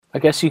I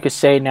guess you could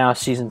say now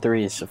season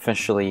 3 is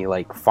officially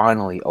like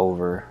finally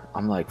over.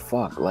 I'm like,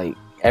 fuck, like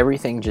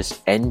everything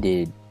just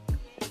ended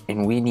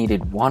and we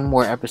needed one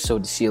more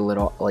episode to seal it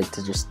all, like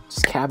to just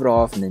cap it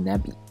off and then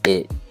that'd be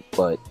it.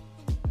 But,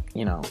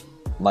 you know,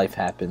 life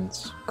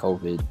happens,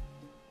 COVID,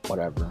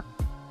 whatever.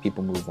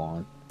 People move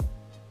on.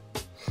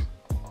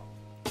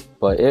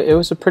 But it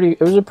was a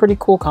pretty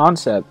cool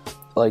concept.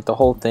 Like the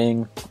whole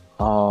thing,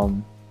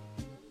 how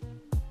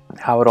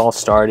it all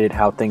started,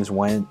 how things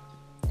went.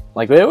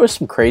 Like there was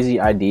some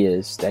crazy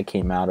ideas that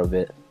came out of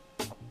it.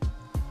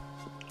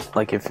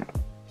 Like if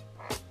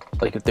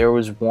there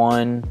was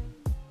one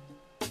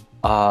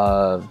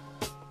of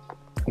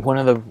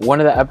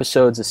the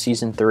episodes of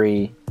season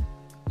 3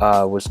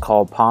 was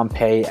called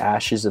Pompeii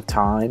Ashes of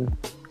Time.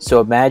 So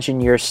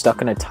imagine you're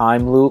stuck in a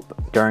time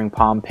loop during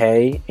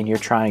Pompeii and you're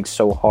trying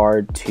so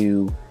hard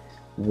to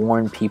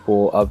warn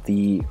people of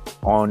the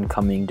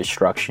oncoming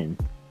destruction.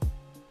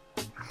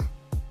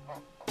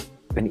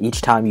 And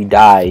each time you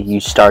die, you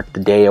start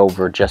the day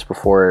over just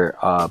before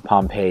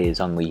Pompeii is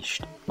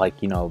unleashed. Like,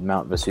 you know,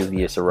 Mount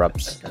Vesuvius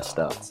erupts and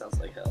stuff. Sounds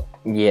like hell.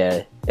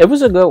 Yeah. It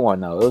was a good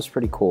one, though. It was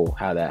pretty cool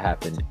how that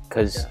happened.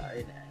 Because,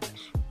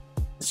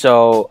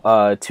 so,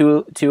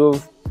 two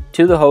of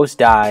the hosts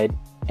died,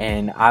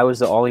 and I was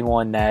the only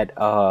one that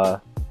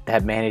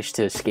managed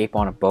to escape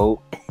on a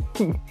boat.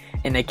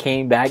 And they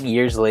came back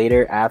years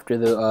later after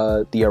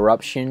the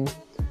eruption.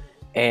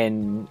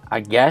 And I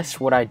guess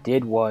what I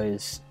did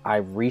was I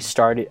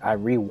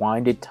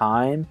rewinded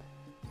time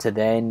to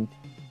then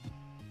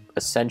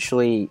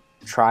essentially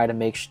try to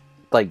make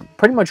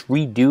pretty much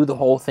redo the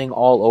whole thing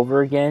all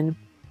over again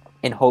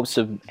in hopes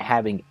of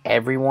having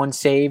everyone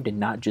saved and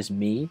not just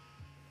me.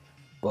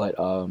 But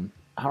I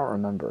don't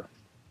remember.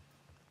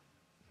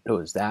 It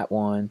was that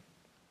one.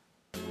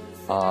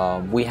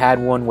 We had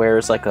one where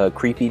it's like a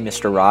creepy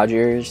Mr.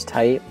 Rogers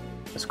type.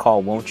 It's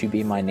called Won't You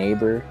Be My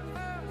Neighbor.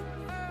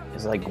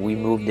 It's like we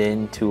moved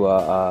into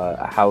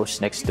a house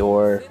next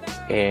door,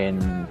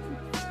 and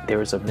there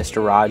was a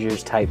Mr.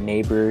 Rogers type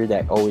neighbor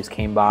that always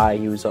came by.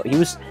 He was a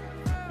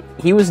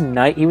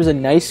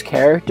nice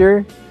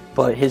character,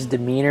 but his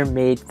demeanor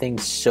made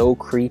things so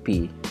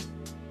creepy.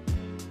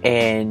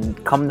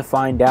 And come to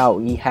find out,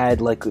 he had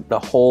like the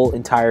whole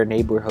entire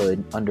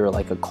neighborhood under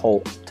like a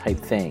cult type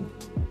thing.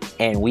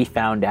 And we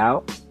found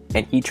out,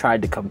 and he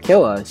tried to come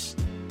kill us,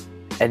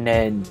 and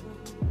then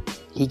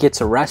he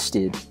gets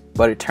arrested.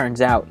 But it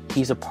turns out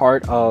he's a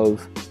part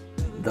of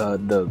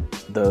the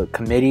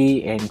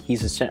committee, and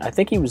I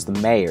think he was the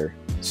mayor,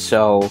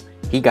 so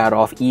he got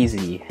off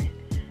easy.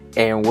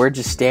 And we're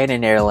just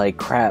standing there like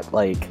crap,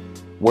 like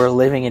we're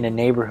living in a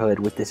neighborhood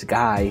with this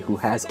guy who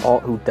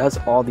does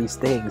all these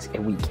things,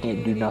 and we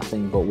can't do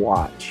nothing but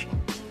watch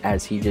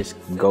as he just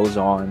goes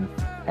on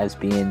as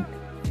being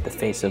the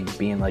face of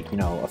being like, you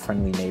know, a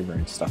friendly neighbor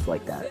and stuff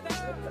like that.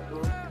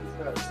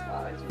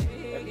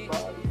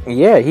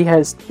 Yeah, he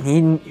has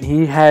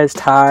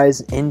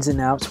ties, ins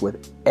and outs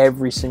with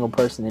every single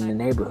person in the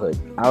neighborhood.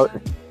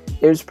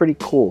 It was pretty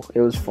cool. It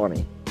was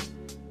funny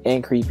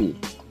and creepy.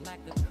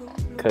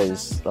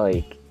 Cause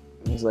like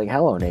he's like,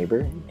 "Hello,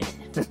 neighbor."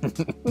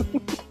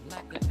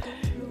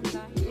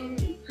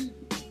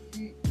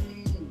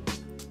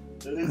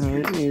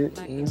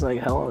 He's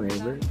like, "Hello,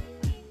 neighbor."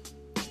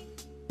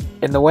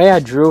 And the way I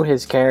drew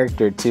his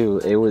character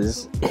too, it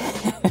was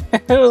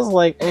it was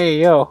like, "Hey,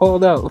 yo,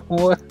 hold up,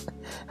 what?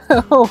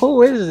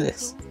 Who is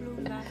this?"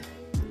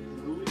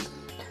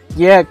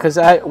 Yeah, because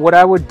what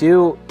I would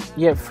do,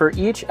 for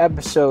each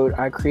episode,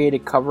 I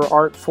created cover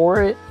art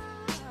for it,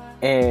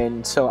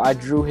 and so I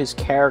drew his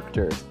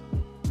character,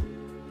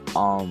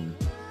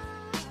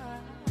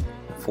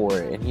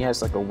 for it, and he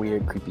has like a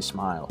weird, creepy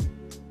smile.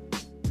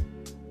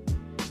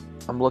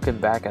 I'm looking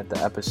back at the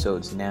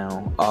episodes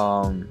now.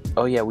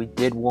 Oh yeah, we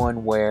did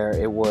one where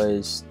it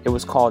was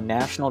called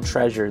National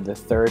Treasure, the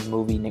third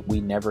movie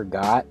we never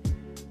got.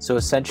 So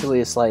essentially,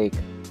 it's like,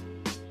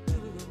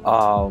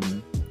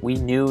 we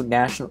knew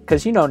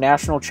because you know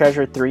National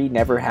Treasure 3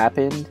 never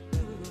happened,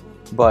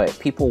 but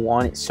people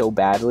want it so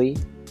badly.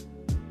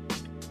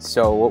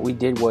 So what we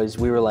did was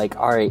we were like,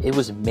 all right, it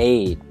was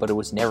made, but it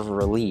was never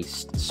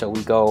released. So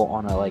we go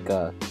on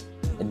an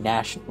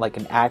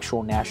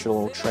actual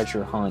national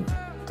treasure hunt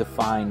to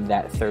find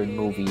that third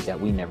movie that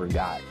we never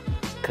got,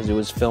 because it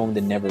was filmed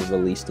and never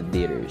released in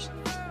theaters.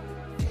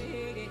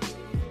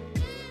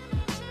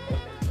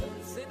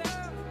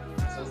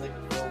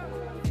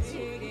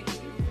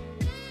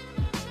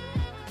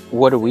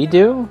 What do we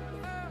do?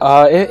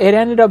 It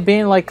ended up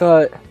being like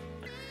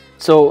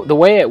so the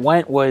way it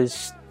went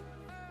was,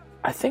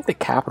 I think the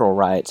Capitol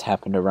riots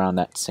happened around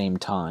that same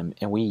time,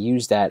 and we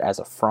used that as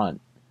a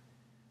front,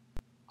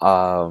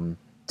 to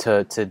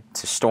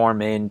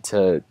storm in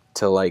to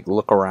like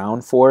look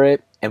around for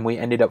it, and we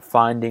ended up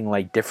finding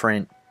like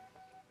different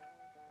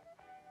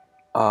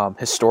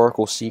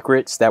historical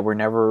secrets that were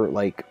never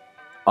like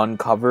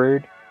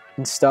uncovered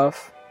and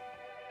stuff.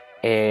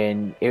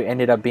 And it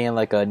ended up being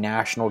like a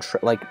national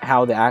like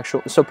how the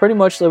actual, so pretty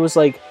much it was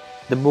like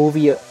the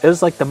movie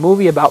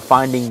about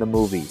finding the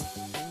movie.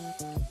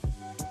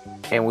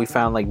 and we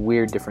found like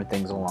weird different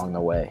things along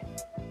the way.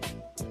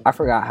 I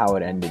forgot how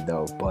it ended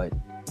though, but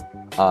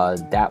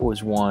that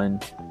was one.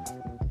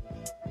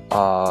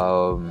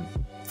 For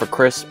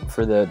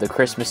the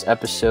Christmas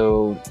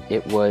episode,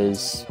 it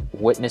was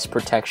witness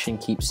protection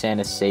keeps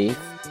Santa safe.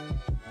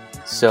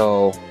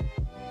 So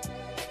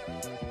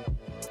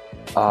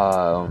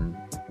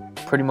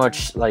pretty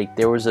much like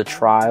there was a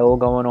trial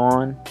going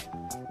on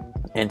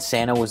and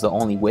Santa was the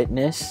only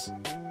witness.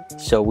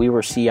 So we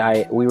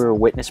were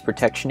witness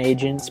protection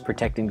agents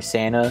protecting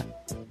Santa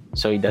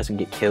so he doesn't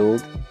get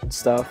killed and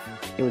stuff.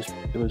 It was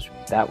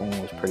that one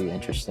was pretty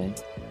interesting.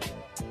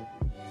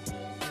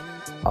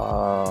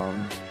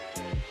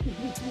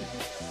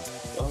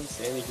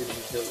 Santa getting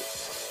killed?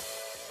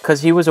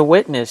 Because he was a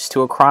witness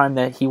to a crime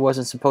that he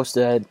wasn't supposed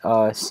to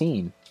have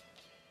seen.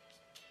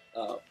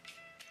 Oh.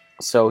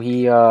 So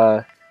we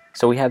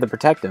had to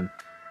protect him.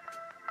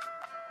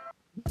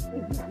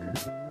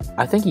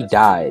 I think he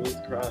died.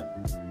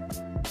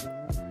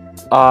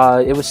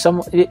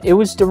 It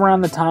was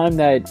around the time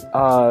that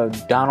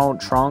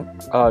Donald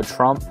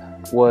Trump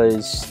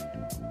was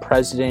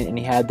president, and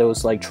he had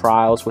those like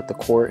trials with the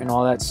court and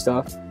all that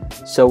stuff.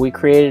 So we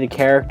created a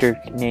character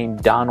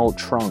named Donald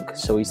Trunk.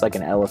 So he's like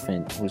an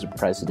elephant who was a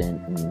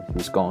president, and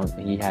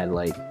he had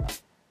like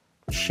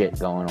shit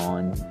going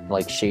on,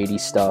 like shady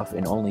stuff,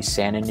 and only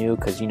Santa knew,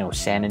 because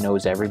Santa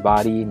knows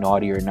everybody,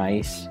 naughty or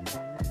nice.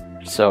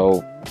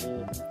 So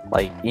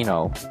like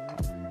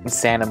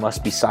Santa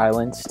must be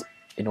silenced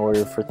in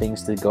order for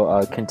things to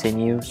go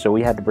continue. So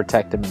we had to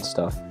protect him and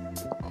stuff.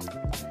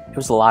 It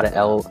was a lot of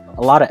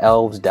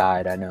elves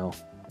died, I know,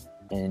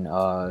 and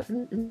a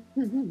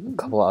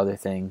couple of other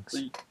things. So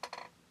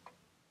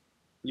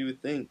you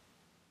would think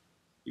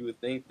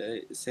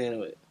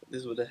that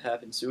this would have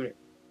happened sooner,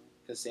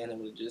 because Santa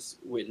would have just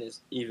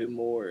witnessed even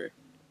more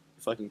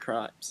fucking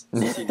crimes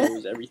since he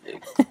knows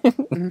everything.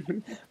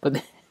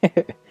 But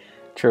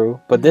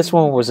true, but this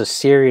one was a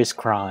serious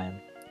crime.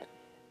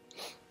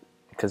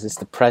 Because it's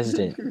the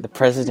president. The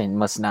president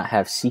must not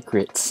have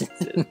secrets.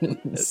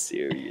 A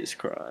serious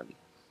crime.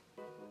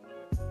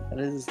 That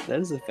is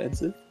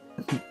offensive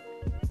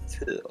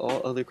to all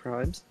other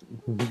crimes.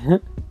 And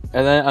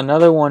then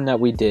another one that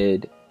we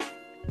did,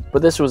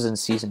 but this was in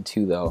season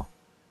 2 though.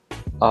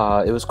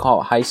 It was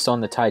called Heist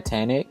on the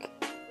Titanic,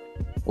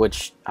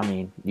 which I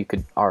mean you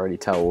could already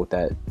tell what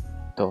the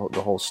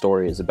whole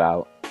story is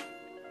about.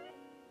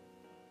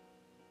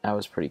 That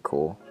was pretty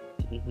cool.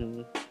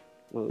 Mm-hmm.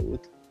 Well,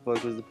 what the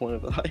fuck was the point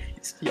of the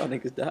heist? Y'all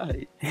niggas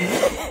died.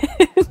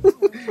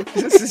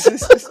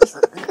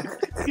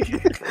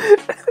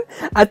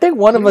 I think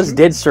one of us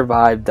did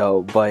survive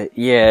though, but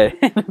yeah.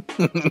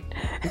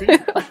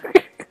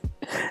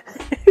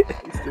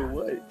 Still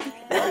what?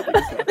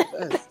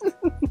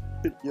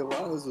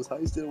 Yolanda's was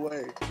heisted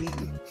away.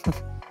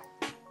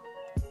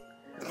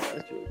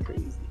 That's really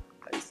crazy.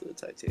 Heist of the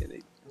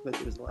Titanic. I bet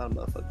there was a lot of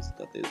motherfuckers who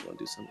thought they was gonna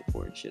do some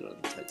important shit on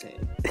the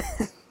Titanic.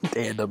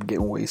 They end up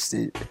getting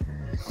wasted.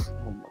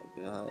 Oh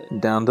my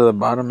god. Down to the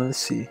bottom of the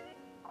sea.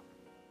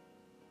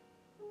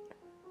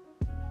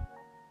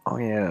 Oh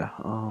yeah.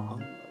 Oh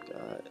my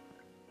god.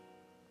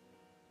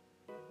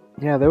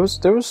 Yeah, there was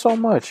so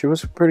much. It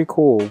was pretty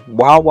cool.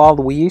 Wild Wild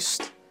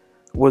West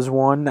was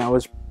one that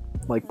was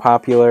like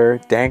popular.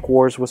 Dank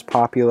Wars was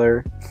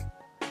popular.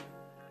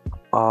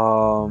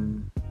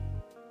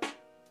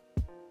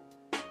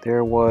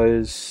 There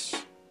was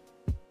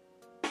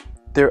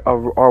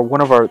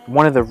one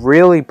of the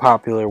really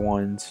popular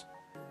ones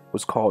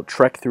was called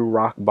Trek Through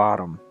Rock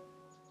Bottom.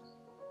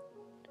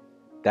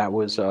 That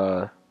was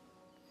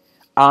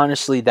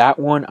honestly, that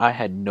one I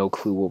had no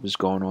clue what was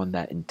going on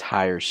that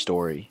entire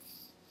story.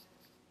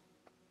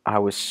 I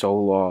was so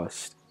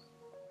lost,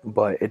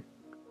 but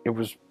it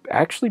was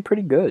actually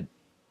pretty good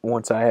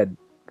once I had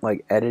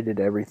like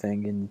edited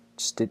everything and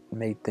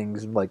made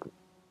things like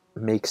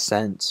make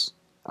sense.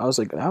 I was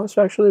like, that was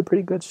actually a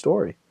pretty good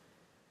story.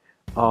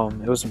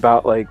 It was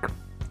about like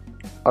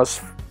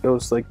us. It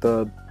was like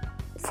the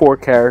 4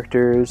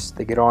 characters.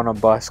 They get on a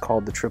bus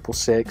called the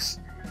 666,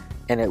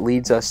 and it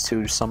leads us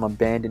to some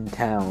abandoned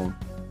town.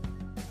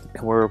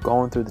 And we're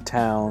going through the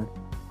town,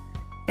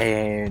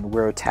 and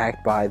we're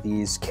attacked by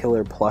these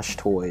killer plush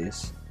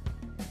toys.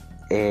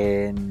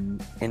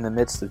 And in the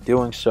midst of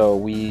doing so,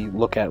 we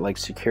look at like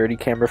security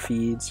camera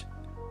feeds.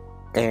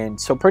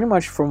 And so pretty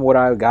much from what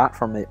I got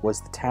from it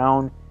was the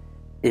town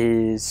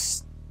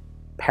is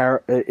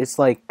it's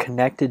like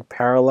connected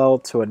parallel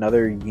to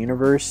another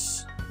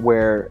universe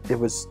where it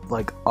was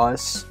like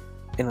us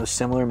in a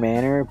similar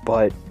manner,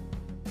 but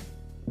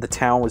the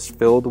town was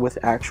filled with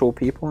actual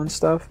people and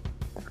stuff.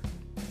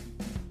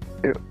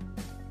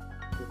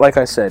 Like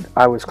I said,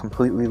 I was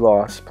completely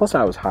lost. Plus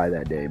I was high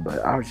that day, but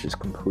I was just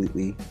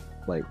completely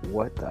like,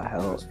 what the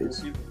hell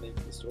is...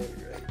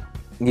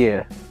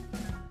 Yeah.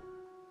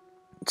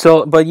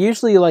 So, but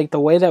usually like the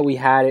way that we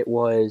had it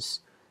was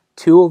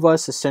 2 of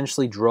us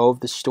essentially drove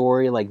the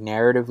story like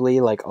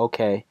narratively, like,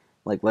 okay,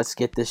 like let's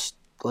get this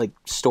like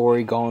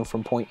story going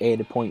from point A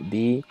to point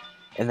B,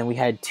 and then we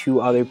had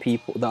 2 other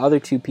people. The other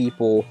 2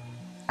 people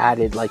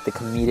added like the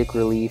comedic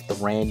relief, the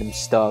random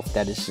stuff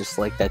that is just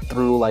like that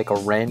threw like a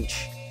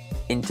wrench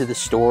into the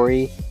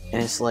story,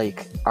 and it's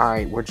like, all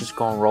right, we're just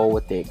gonna roll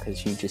with it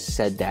because you just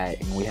said that,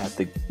 and we have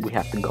to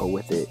go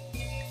with it.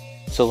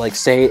 So like,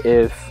 say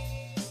if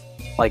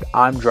like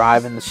I'm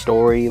driving the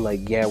story,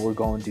 like, yeah, we're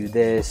going to do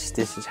this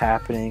is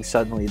happening,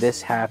 suddenly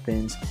this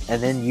happens,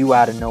 and then you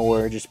out of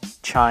nowhere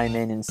just chime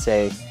in and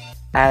say,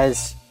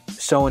 as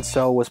so and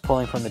so was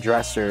pulling from the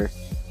dresser,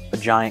 a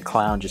giant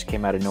clown just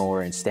came out of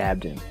nowhere and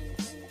stabbed him.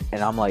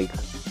 And I'm like,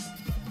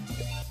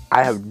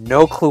 I have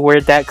no clue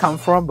where'd that come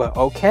from, but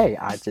okay,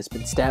 I've just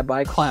been stabbed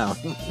by a clown.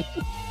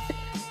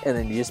 And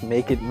then you just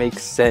make it make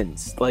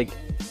sense. Like,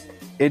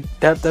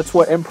 that's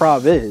what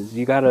improv is.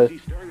 You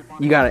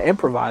gotta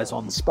improvise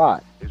on the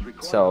spot.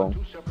 So,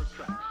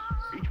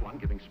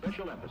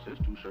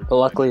 but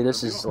luckily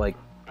this is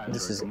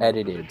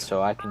edited,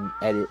 so I can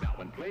edit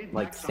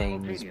like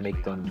things,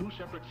 make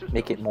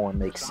it more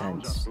make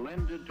sense.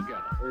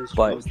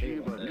 But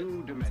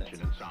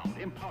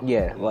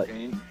yeah,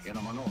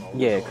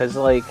 because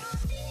like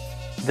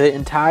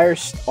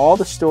all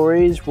the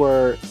stories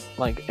were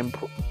like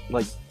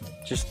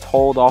just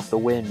told off the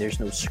wind. There's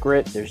no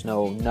script, there's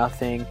no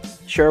nothing.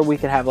 Sure, we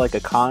could have like a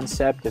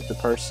concept if the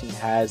person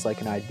has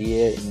like an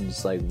idea and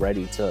is like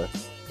ready to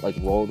like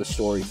roll the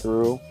story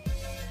through.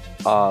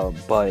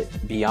 But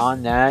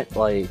beyond that,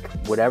 like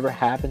whatever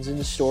happens in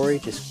the story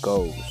just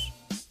goes,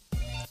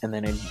 and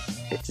then it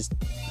just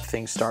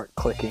things start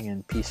clicking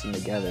and piecing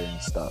together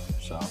and stuff.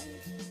 So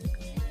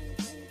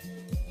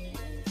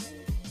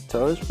it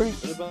was pretty.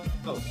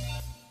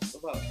 What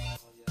about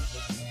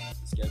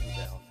schedule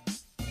down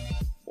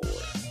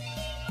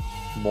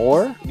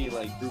more? I mean,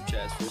 like group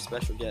chats for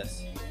special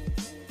guests.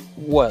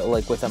 What,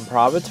 like with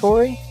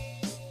Improviatory?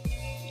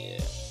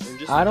 Yeah. Or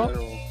just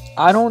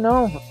I don't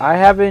know. I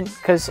haven't,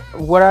 because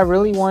what I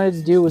really wanted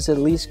to do was at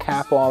least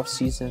cap off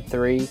season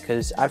 3,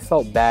 because I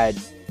felt bad.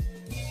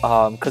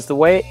 Because the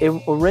way it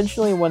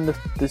originally, when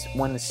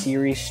the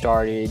series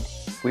started,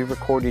 we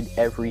recorded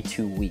every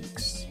 2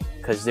 weeks,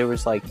 because there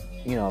was like,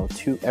 you know,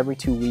 every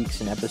 2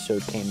 weeks an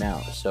episode came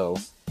out. So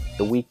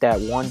the week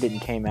that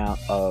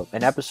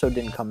an episode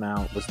didn't come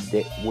out was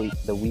the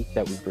week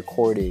that we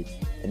recorded,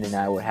 and then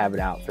I would have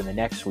it out for the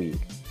next week.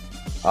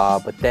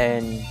 But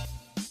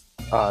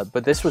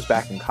this was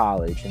back in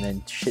college, and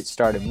then shit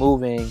started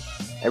moving.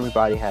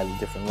 Everybody had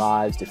different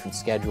lives, different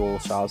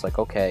schedules, so I was like,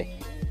 okay,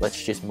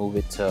 let's just move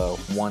it to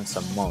once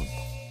a month.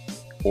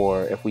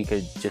 Or if we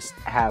could just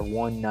have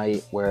one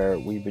night where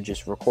we would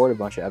just record a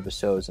bunch of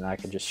episodes and I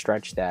could just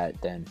stretch that,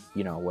 then,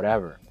 you know,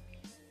 whatever.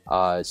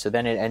 So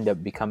then it ended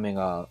up becoming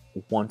a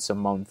once a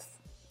month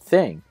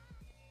thing.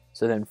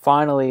 So then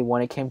finally,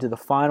 when it came to the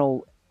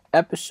final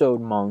episode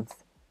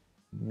month,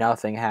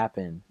 nothing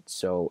happened.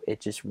 So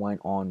it just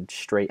went on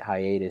straight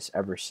hiatus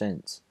ever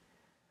since.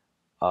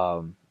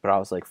 But I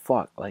was like,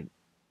 fuck, like,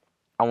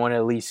 I want to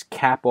at least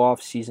cap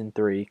off season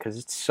 3, because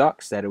it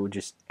sucks that it would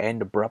just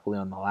end abruptly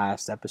on the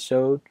last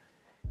episode.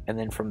 And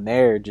then from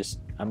there, just,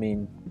 I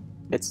mean,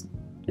 it's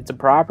a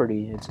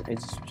property.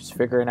 It's just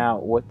figuring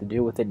out what to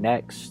do with it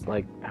next,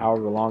 like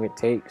however long it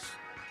takes.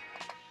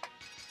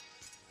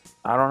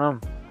 I don't know.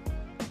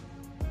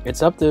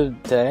 It's up to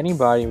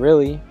anybody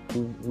really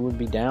who would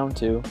be down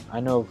to. I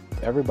know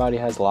everybody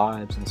has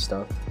lives and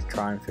stuff to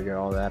try and figure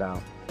all that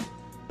out.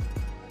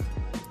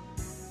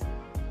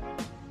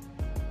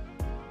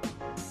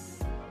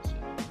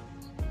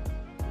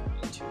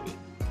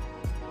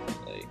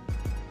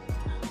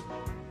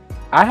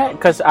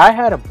 I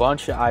had a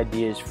bunch of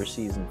ideas for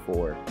season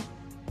 4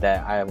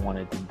 that I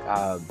wanted to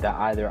that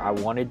either I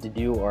wanted to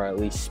do or at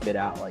least spit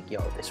out, like,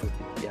 yo, this would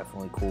be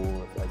definitely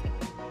cool if, like,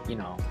 you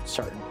know,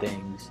 certain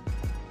things.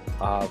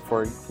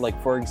 For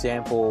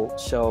example,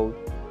 so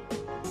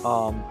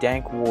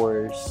Dank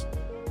Wars,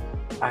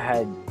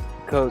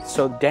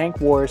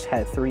 Dank Wars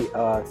had three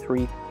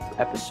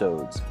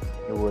episodes.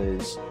 It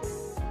was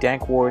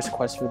Dank Wars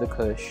Quest for the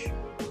Kush,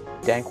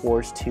 Dank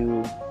Wars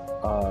 2,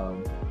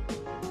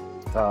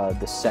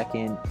 the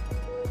second,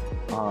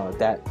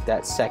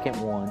 that second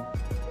one,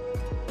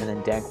 and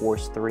then Dank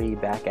Wars 3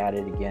 back at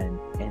it again.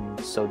 And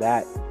so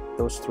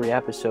those 3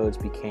 episodes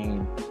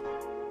became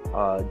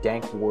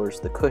Dank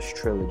Wars the Kush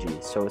trilogy.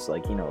 So it's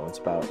like, you know, it's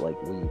about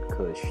like weed,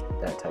 Kush,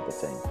 that type of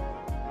thing.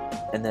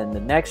 And then the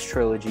next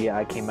trilogy,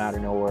 I came out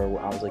of nowhere.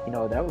 I was like, you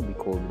know, that would be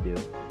cool to do.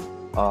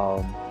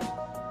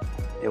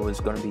 It was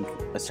going to be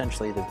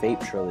essentially the vape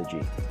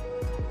trilogy,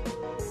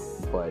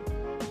 but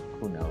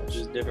who knows?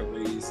 Just different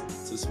ways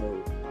to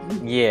smoke.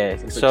 Yeah,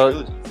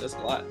 so that's a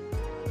lot.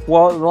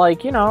 Well,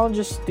 like, you know,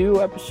 just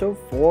do episode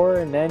 4,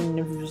 and then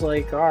it was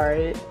like, all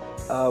right,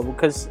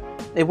 because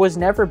it was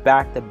never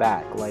back to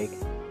back. Like,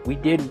 we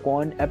did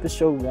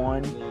episode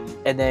 1,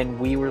 and then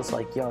we were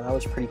like, yo, that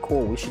was pretty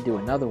cool. We should do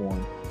another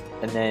one.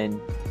 And then,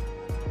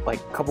 like,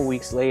 a couple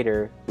weeks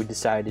later, we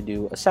decided to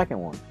do a second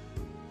one.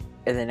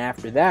 And then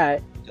after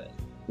that,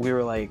 we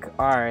were like,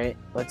 all right,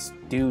 let's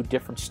do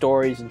different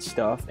stories and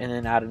stuff. And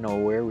then out of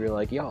nowhere, we were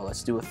like, yo,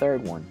 let's do a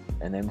third one.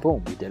 And then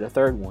boom, we did a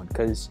third one.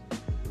 Because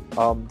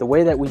the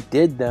way that we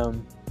did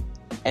them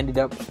ended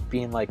up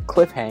being like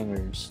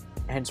cliffhangers.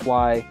 Hence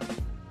why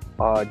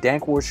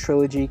Dank Wars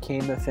trilogy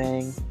came a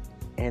thing,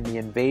 and the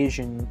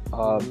invasion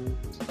of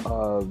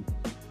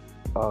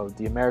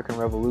the American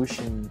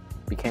Revolution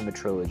became a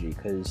trilogy,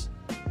 because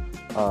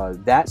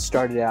that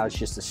started out as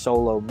just a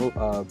solo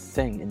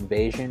thing.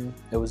 Invasion.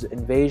 It was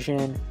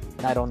Invasion,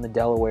 Night on the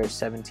Delaware,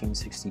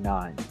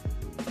 1769.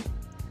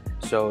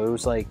 So it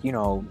was like,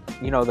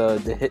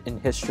 the hit in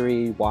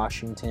history,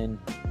 Washington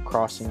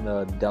crossing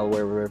the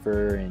Delaware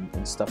River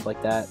and stuff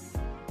like that.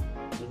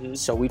 Mm-hmm.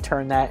 So we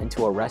turned that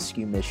into a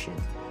rescue mission.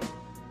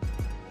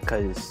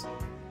 Because,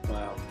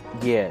 wow.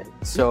 Yeah,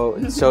 so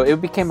it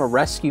became a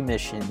rescue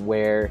mission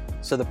where,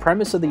 so the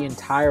premise of the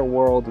entire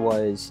world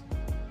was,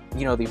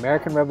 the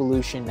American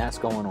Revolution, that's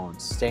going on.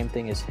 Same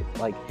thing as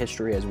like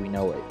history as we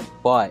know it.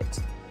 But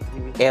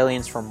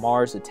aliens from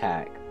Mars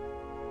attack.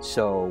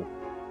 So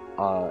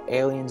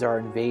aliens are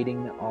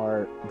invading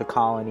the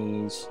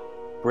colonies.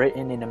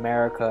 Britain and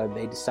America,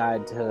 they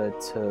decide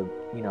to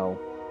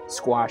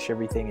squash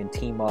everything and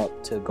team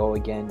up to go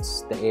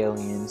against the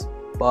aliens.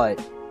 But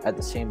at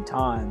the same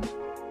time,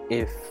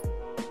 if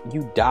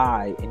you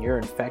die and you're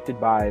infected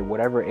by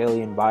whatever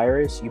alien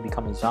virus, you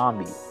become a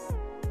zombie.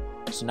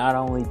 So not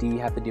only do you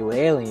have to deal with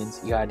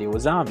aliens, you gotta deal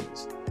with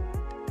zombies.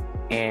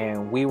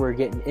 And we were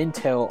getting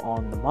intel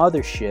on the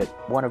mothership.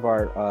 One of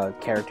our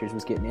characters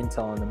was getting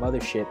intel on the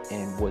mothership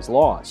and was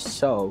lost.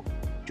 So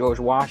George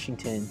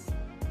Washington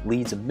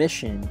leads a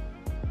mission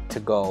to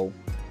go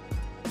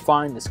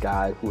find this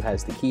guy who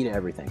has the key to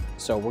everything.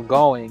 So we're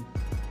going,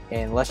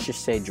 and let's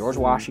just say George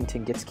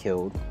Washington gets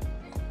killed.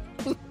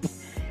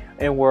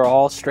 And we're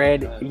all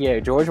stranded. Yeah,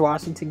 George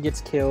Washington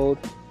gets killed.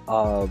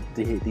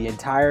 The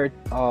entire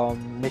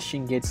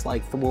mission gets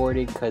like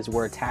thwarted because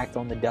we're attacked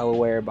on the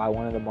Delaware by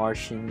one of the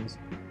Martians,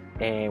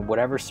 and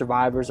whatever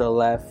survivors are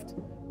left,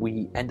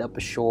 we end up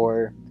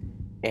ashore,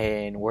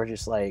 and we're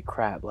just like,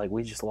 crap, like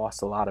we just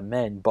lost a lot of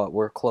men, but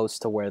we're close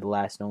to where the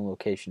last known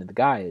location of the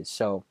guy is.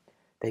 So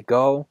they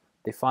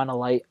find a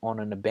light on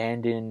an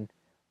abandoned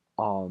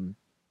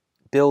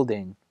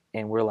building,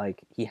 and we're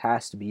like, he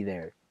has to be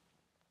there.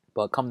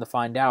 But come to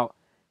find out,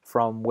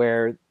 from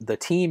where the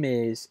team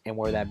is and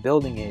where that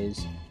building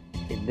is,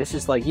 and this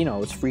is like,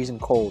 it's freezing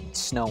cold,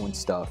 snow and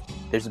stuff,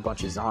 there's a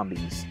bunch of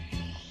zombies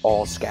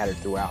all scattered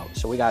throughout.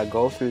 So we gotta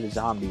go through the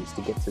zombies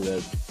to get to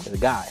the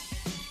guy.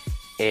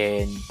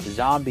 And the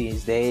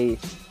zombies, they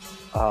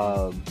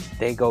go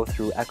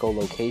through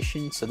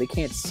echolocation, so they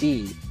can't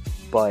see,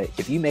 but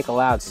if you make a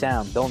loud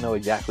sound, they'll know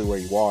exactly where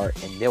you are,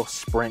 and they'll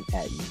sprint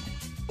at you,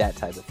 that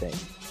type of thing.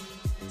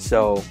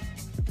 So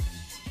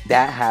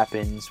that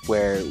happens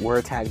where we're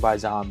attacked by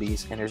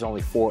zombies, and there's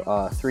only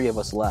three of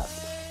us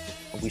left.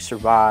 We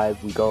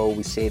survive, we go,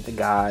 we save the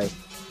guy,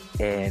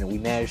 and we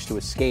manage to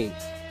escape.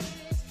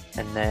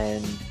 And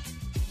then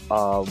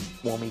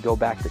when we go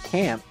back to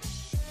camp,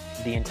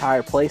 the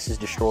entire place is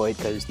destroyed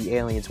because the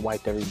aliens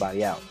wiped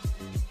everybody out.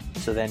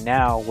 So then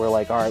now we're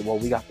like, all right, well,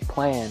 we got the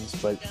plans,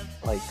 but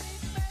like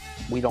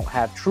we don't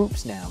have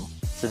troops now.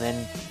 So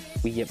then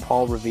we get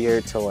Paul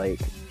Revere to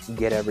like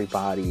get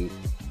everybody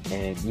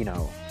and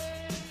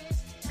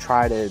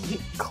try to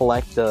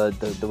collect the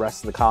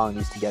rest of the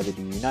colonies together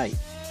to unite.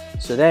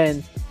 So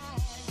then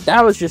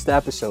that was just the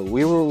episode.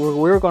 We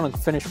were going to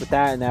finish with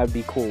that, and that would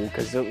be cool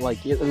because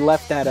it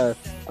left at a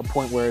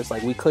point where it's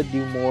like we could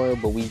do more,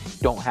 but we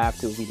don't have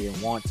to if we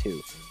didn't want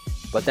to.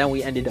 But then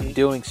we ended up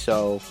doing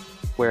so,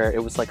 where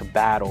it was like a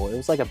battle. It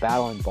was like a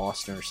battle in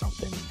Boston or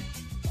something.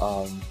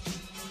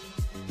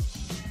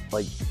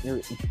 Like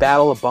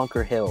Battle of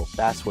Bunker Hill.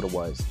 That's what it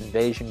was.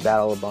 Invasion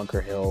Battle of Bunker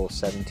Hill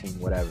 17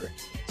 whatever.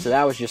 So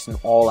that was just an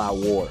all-out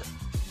war.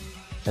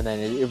 And then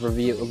it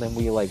revealed. Then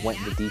we like went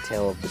into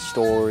detail of the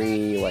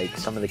story, like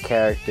some of the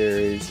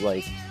characters.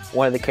 Like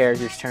one of the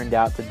characters turned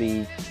out to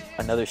be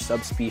another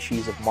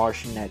subspecies of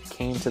Martian that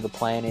came to the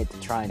planet to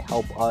try and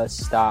help us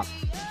stop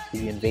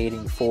the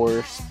invading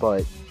force,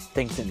 but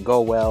things didn't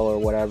go well or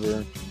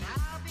whatever.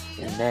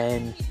 And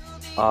then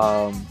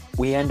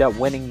we end up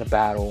winning the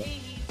battle,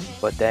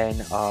 but then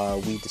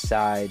we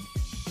decide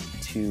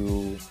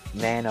to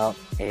man up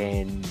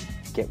and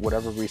get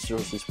whatever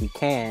resources we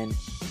can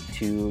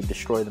to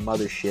destroy the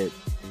mothership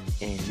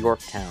in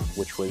Yorktown,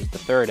 which was the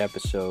third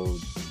episode,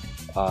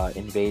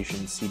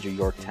 Invasion, Siege of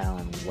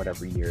Yorktown,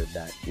 whatever year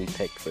that we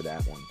picked for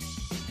that one.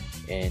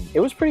 And it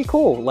was pretty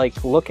cool.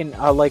 Like looking,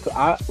 like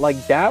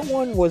that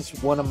one was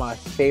one of my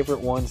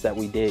favorite ones that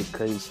we did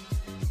because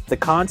the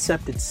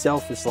concept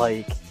itself is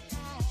like,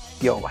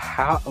 yo,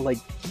 how like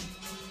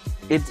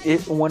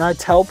it. When I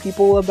tell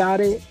people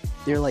about it,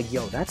 they're like,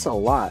 yo, that's a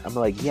lot. I'm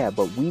like, yeah,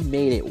 but we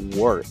made it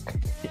work.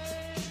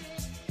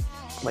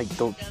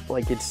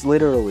 Like it's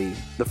literally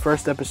the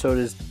first episode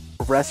is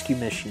a rescue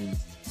mission,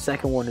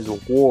 second one is a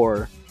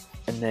war,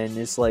 and then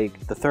it's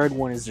like the third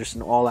one is just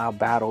an all-out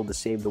battle to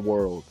save the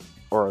world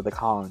or the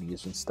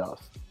colonies and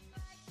stuff.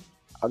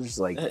 I was just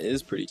like, that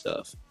is pretty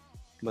tough.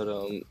 But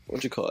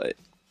what you call it?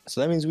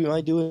 So that means we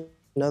might do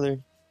another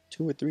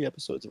 2 or 3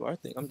 episodes of our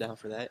thing. I'm down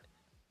for that.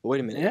 Wait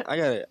a minute. Yeah.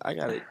 I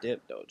gotta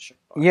dip though.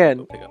 Yeah.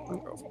 Go pick up my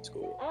girl from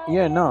school.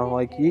 Yeah, no,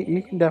 like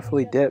you can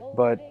definitely dip,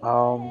 but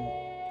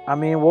I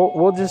mean,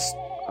 we'll just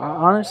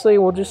honestly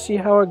we'll just see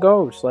how it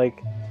goes.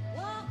 Like,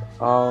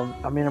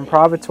 I mean,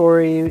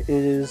 Improviatory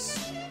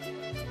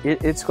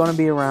it's going to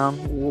be around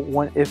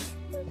when if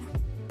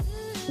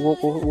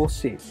we'll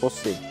see we'll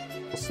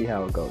see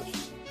how it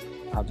goes.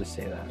 I'll just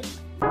say that.